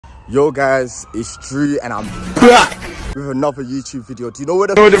Yo guys, it's Drew and I'm back with another YouTube video. Do you know where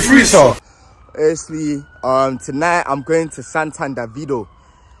the fruits are? Honestly, tonight I'm going to Santan Davido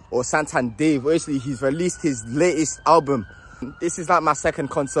or Santan Dave. Actually, he's released his latest album. This is like my second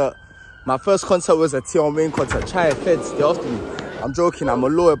concert. My first concert was a Tion Wayne concert. Chai Feds, they asked me. I'm joking, I'm a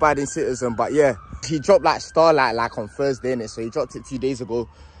law-abiding citizen, but yeah. He dropped like Starlight like on Thursday, innit? So he dropped it 2 days ago.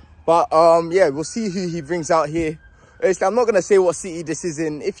 But yeah, we'll see who he brings out here. I'm not gonna say what city this is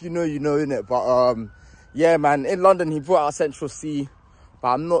in. If you know, you know, innit? But yeah, man, in London he brought out Central C, but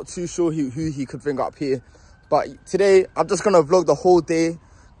I'm not too sure who he could bring up here. But today I'm just gonna vlog the whole day,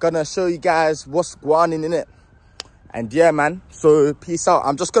 gonna show you guys what's going on in it. And yeah, man, so peace out.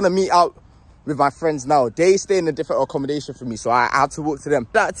 I'm just gonna meet out with my friends now. They stay in a different accommodation for me, so I had to walk to them.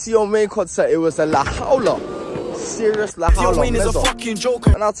 That Tion Wayne concert, it was a La Howla, serious La Howla. Tion Wayne is a fucking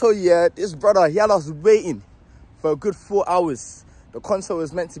joker. And I'll tell you, yeah, this brother, he had us waiting for a good 4 hours. The concert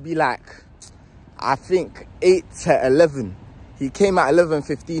was meant to be like, I think 8 to 11. He came at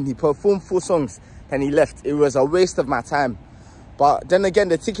 11:15. He performed 4 songs and he left. It was a waste of my time. But then again,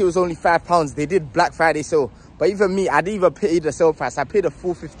 the ticket was only £5. They did Black Friday sale. But even me, I didn't even pay the sale price. I paid a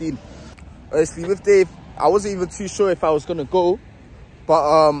full 15. Honestly, with Dave, I wasn't even too sure if I was gonna go. But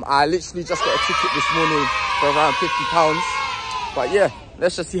I literally just got a ticket this morning for around £50. But yeah,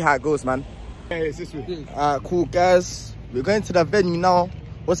 let's just see how it goes, man. Hey, it's this way. Cool, guys. We're going to the venue now.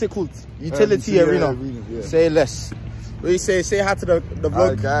 What's it called? Utility Arena. Yeah. Say less. What do you say? Say hi to the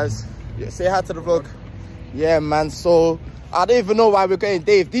vlog, guys. Yeah, say hi to the vlog. Yeah, man. So I don't even know why we're going,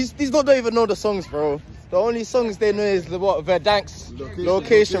 Dave. These don't even know the songs, bro. The only songs they know is the what Verdank's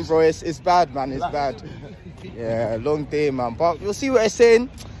location, bro. It's bad, man. It's bad. Yeah, long day, man. But we'll see what it's saying.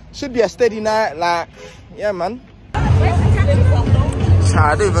 Should be a steady night. Like, yeah, man.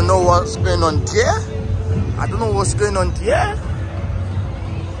 I don't even know what's going on there. I don't know what's going on there.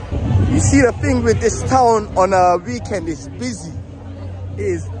 You see, the thing with this town on a weekend is busy. It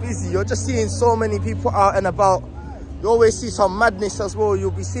is busy. You're just seeing so many people out and about. You always see some madness as well.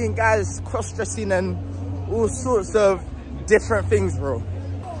 You'll be seeing guys cross-dressing and all sorts of different things, bro.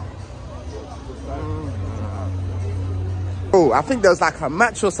 Bro, I think there's like a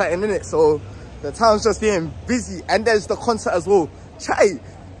match or something in it, so the town's just being busy. And there's the concert as well. Chai,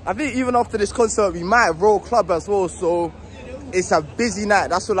 I think even after this concert we might roll club as well, so it's a busy night.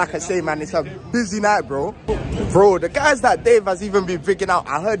 That's all I can say, man. It's a busy night, bro. Bro, the guys that Dave has even been bringing out,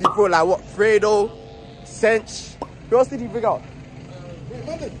 I heard he brought like what, Fredo, Sench. Who else did he bring out?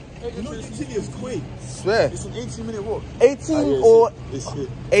 You know this city is quick. Swear. It's an 18-minute walk. 18 or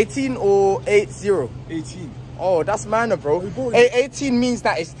 18 or 80? 18. Oh, that's minor, bro. 18 means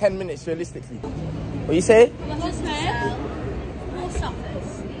that it's 10 minutes realistically. What you say?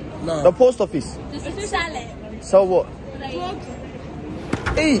 No. The post office. Does it sell it? So what? Drugs.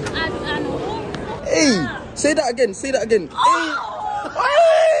 Hey. And Hey. Say that again. Say that again. Oh.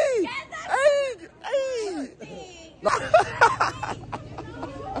 Hey. Hey. Hey. Hey. No.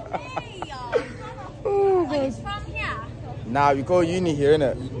 Oh, it's from here. Nah, we go uni here,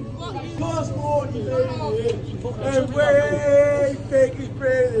 innit?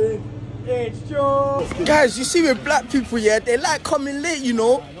 Guys, you see with black people, yeah, they like coming late, you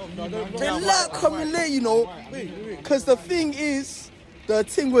know. They like coming late, you know. Because the thing is, the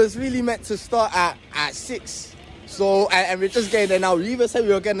thing was really meant to start at 6. So, and we're just getting there now. We even said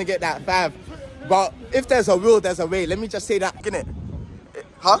we were going to get that 5. But if there's a will, there's a way. Let me just say that, innit?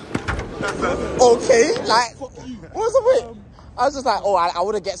 Huh? Okay, like, what was the way? I was just like, oh, I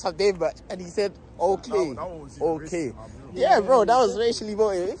want to get some Dave merch. And he said, okay, okay. Yeah, bro, that was racially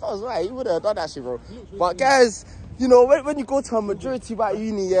voted. If I was right, he would have done that shit, bro. But guys, you know, when you go to a majority white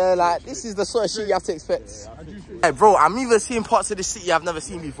uni, yeah, like, this is the sort of shit you have to expect. Hey, bro, I'm even seeing parts of the city I've never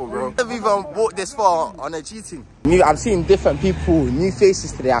seen before, bro. I've never even walked this far on a G thing. I'm seeing different people, new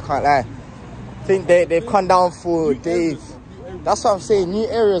faces today, I can't lie. I think they've come down for Dave. That's what I'm saying, new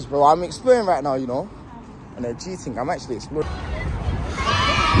areas, bro. I'm exploring right now, you know. On a G thing, I'm actually exploring.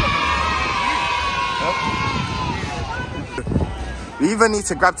 We even need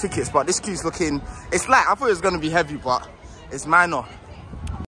to grab tickets, but this queue's looking, it's like, I thought it was going to be heavy, but it's minor.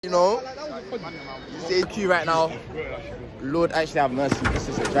 You know, it's a queue right now. Lord actually have mercy, this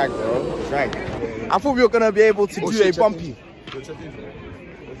is a drag, bro. Drag. I thought we were going to be able to do a bumpy.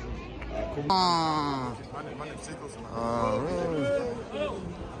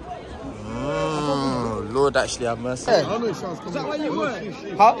 Lord actually have mercy. Yeah. Is that where you work?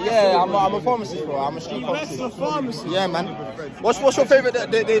 Huh? Yeah, I'm a pharmacist, bro. I'm a street pharmacist. That's a pharmacist. Yeah, man. What's your favourite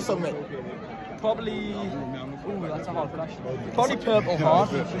day song, mate? Probably, I That's a hard question. Probably Purple Heart.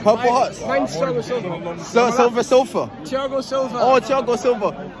 Purple Hearts. Mine's Thiago Silva. Silver Silver. Thiago Silva. Oh, Thiago Silva.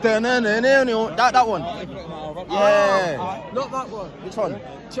 That one. Yeah. Not that one. Which one?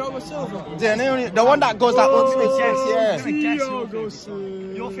 Thiago Silva. The one that goes like on space. Yeah. Thiago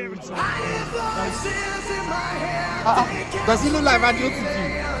Silva. Your favourite song? Does he look like Radio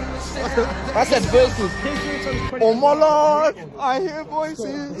Titi? I said voices. Oh my Lord, I hear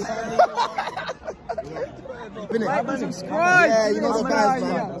voices. Like and subscribe. Yeah, you know the guys,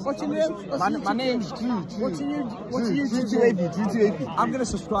 man. What's your name? My name's Drew. What's your YouTube? Drew2AV. I'm gonna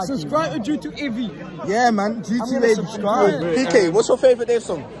subscribe. Subscribe to Drew2AV. Yeah, man. Drew2AV. subscribe. PK, what's your favourite Dave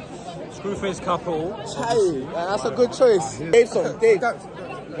song? Screwface Couple. Hey, that's a good choice. Dave song, Dave. But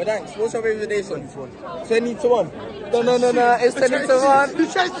thanks. What's your favourite Dave song? 20 to 1. No, it's 20 to 1.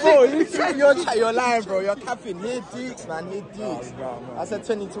 Bro, you're lying, bro. You're capping. Here, Dukes, man. Here, Dukes. I said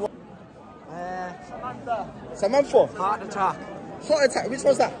 20 to 1. Samantha. Heart attack. Heart attack. Which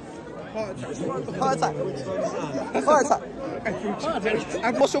one's that? Heart attack.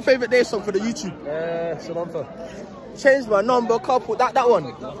 And what's your favourite Dave song for the YouTube? Samantha. Change my number, couple. That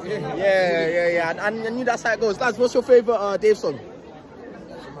one. Yeah. And I knew that's how it goes. Lads, what's your favourite Dave song?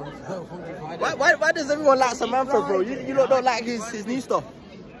 Why does everyone like Samantha, bro? You lot don't like his new stuff.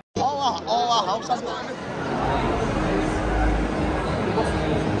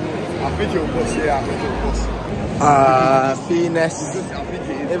 I think you're boss, yeah. Finesse.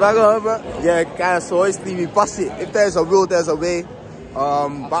 If I go over, yeah, guys, so obviously we bust it. If there's a will, there's a way.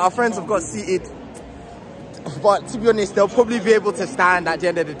 But our friends have got seated. But to be honest, they'll probably be able to stand at the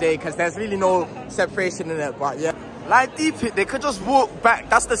end of the day because there's really no separation in it. But yeah, like deep it, they could just walk back.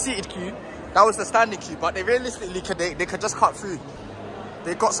 That's the seated queue. That was the standing queue. But they realistically they could just cut through.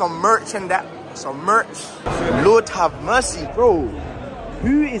 They got some merch in that. Some merch. Lord have mercy, bro.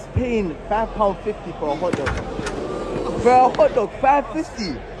 Who is paying £5.50 for a hot dog? For a hot dog,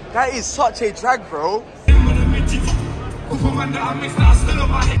 $5.50. That is such a drag, bro. This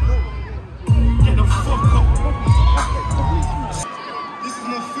is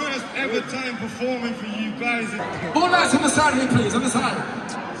my first ever time performing for you guys. More lights on the side here, please, on the side.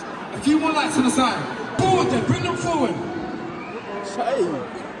 A few more lights on the side. Forward then, bring them forward. Hey,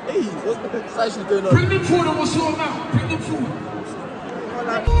 what's actually going on? Bring them forward and we'll sort them out. Bring them forward.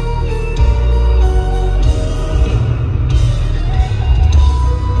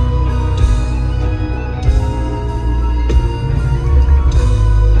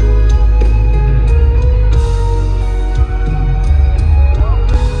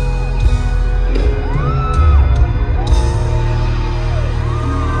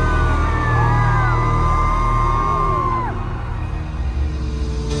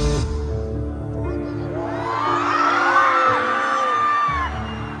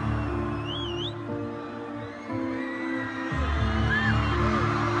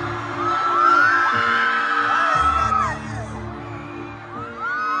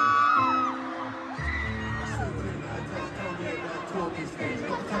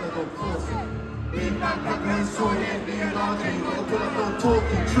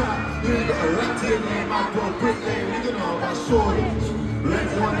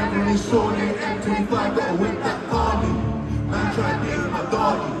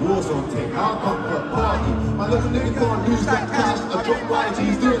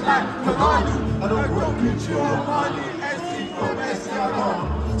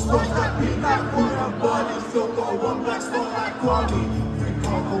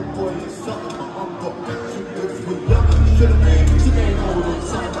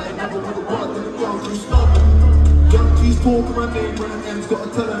 Talk my name when it ends,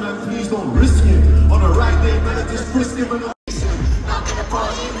 gotta tell them man, please don't risk it. On a right day, better just risk it. Not gonna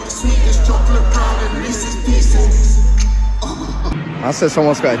party with the sweetest chocolate brown and Reese's Pieces. I said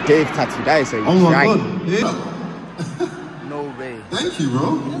someone's got a Dave tattoo. That is a Oh my drag. god, yeah. No way. Thank you,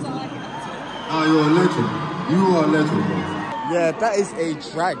 bro. Oh, you're a legend. You are a legend, bro. Yeah, that is a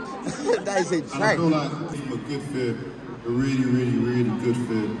drag. That is a And I drag. feel like I'm a good fit. A really, really, really good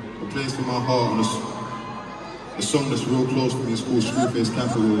fit. A place for my heart on a song that's real close to me. It's called Screwface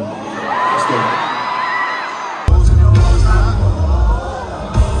Capital. Let's go.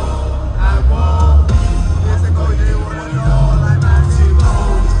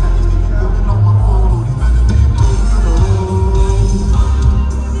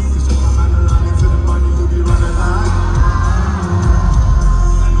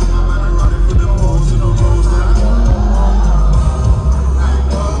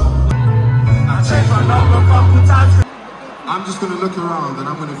 I'm just gonna look around and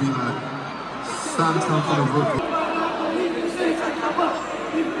I'm gonna be like, Santa for the rookie.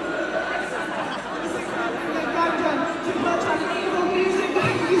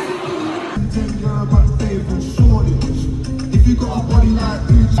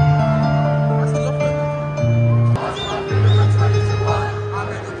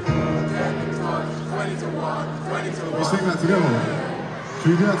 together?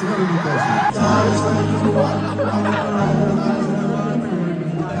 Should we do that together, you guys?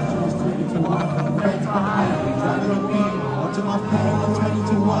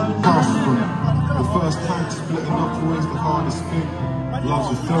 The first time splitting up always the hardest thing. Love's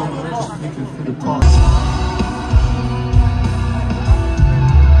a film, just thinking through the past.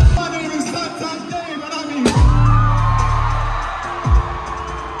 My name is Santan Dave, and I mean.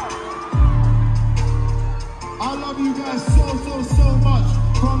 I love you guys so much.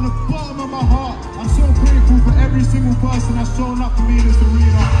 From the bottom of my heart, I'm so grateful for every single person that's shown up for me in this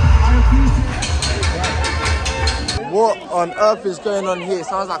arena. I appreciate it. What on earth is going on here? It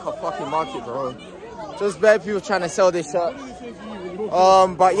sounds like a fucking market, bro. Just bad people trying to sell this shirt.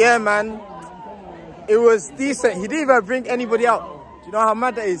 But yeah, man, it was decent. He didn't even bring anybody out. Do you know how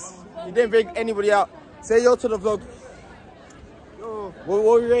mad that is? He didn't bring anybody out. Say yo to the vlog. Yo. What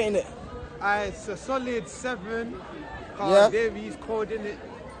are we rating it? It's a solid 7. Yeah. Davies cold in it.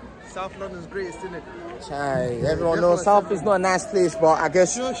 South London's greatest, isn't it? Chai, everyone knows South is not a nice place, but I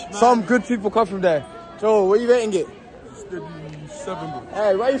guess some good people come from there. Joe, what are you rating it? 7.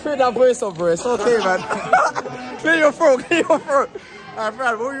 Hey, why you throw that voice off, bro? It's okay, man. Clear your throat, clear your throat. Alright,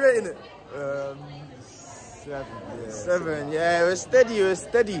 Fran, what are you rating it? 7. 7, yeah, it was steady, it was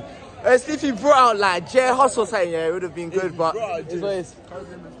steady. If he brought out like Jay Hustle something, yeah, it would have been good, but it's what it is.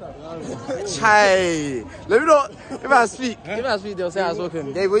 Chai. Let me know. If I speak, they'll say I was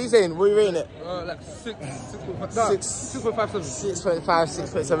talking. Dave, what are you saying? What are you rating it? Like 6.5. 6.5,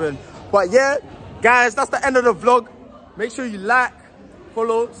 6.7. But yeah, guys, that's the end of the vlog. Make sure you like,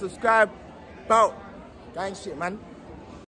 follow, subscribe, bout. Gang shit, man.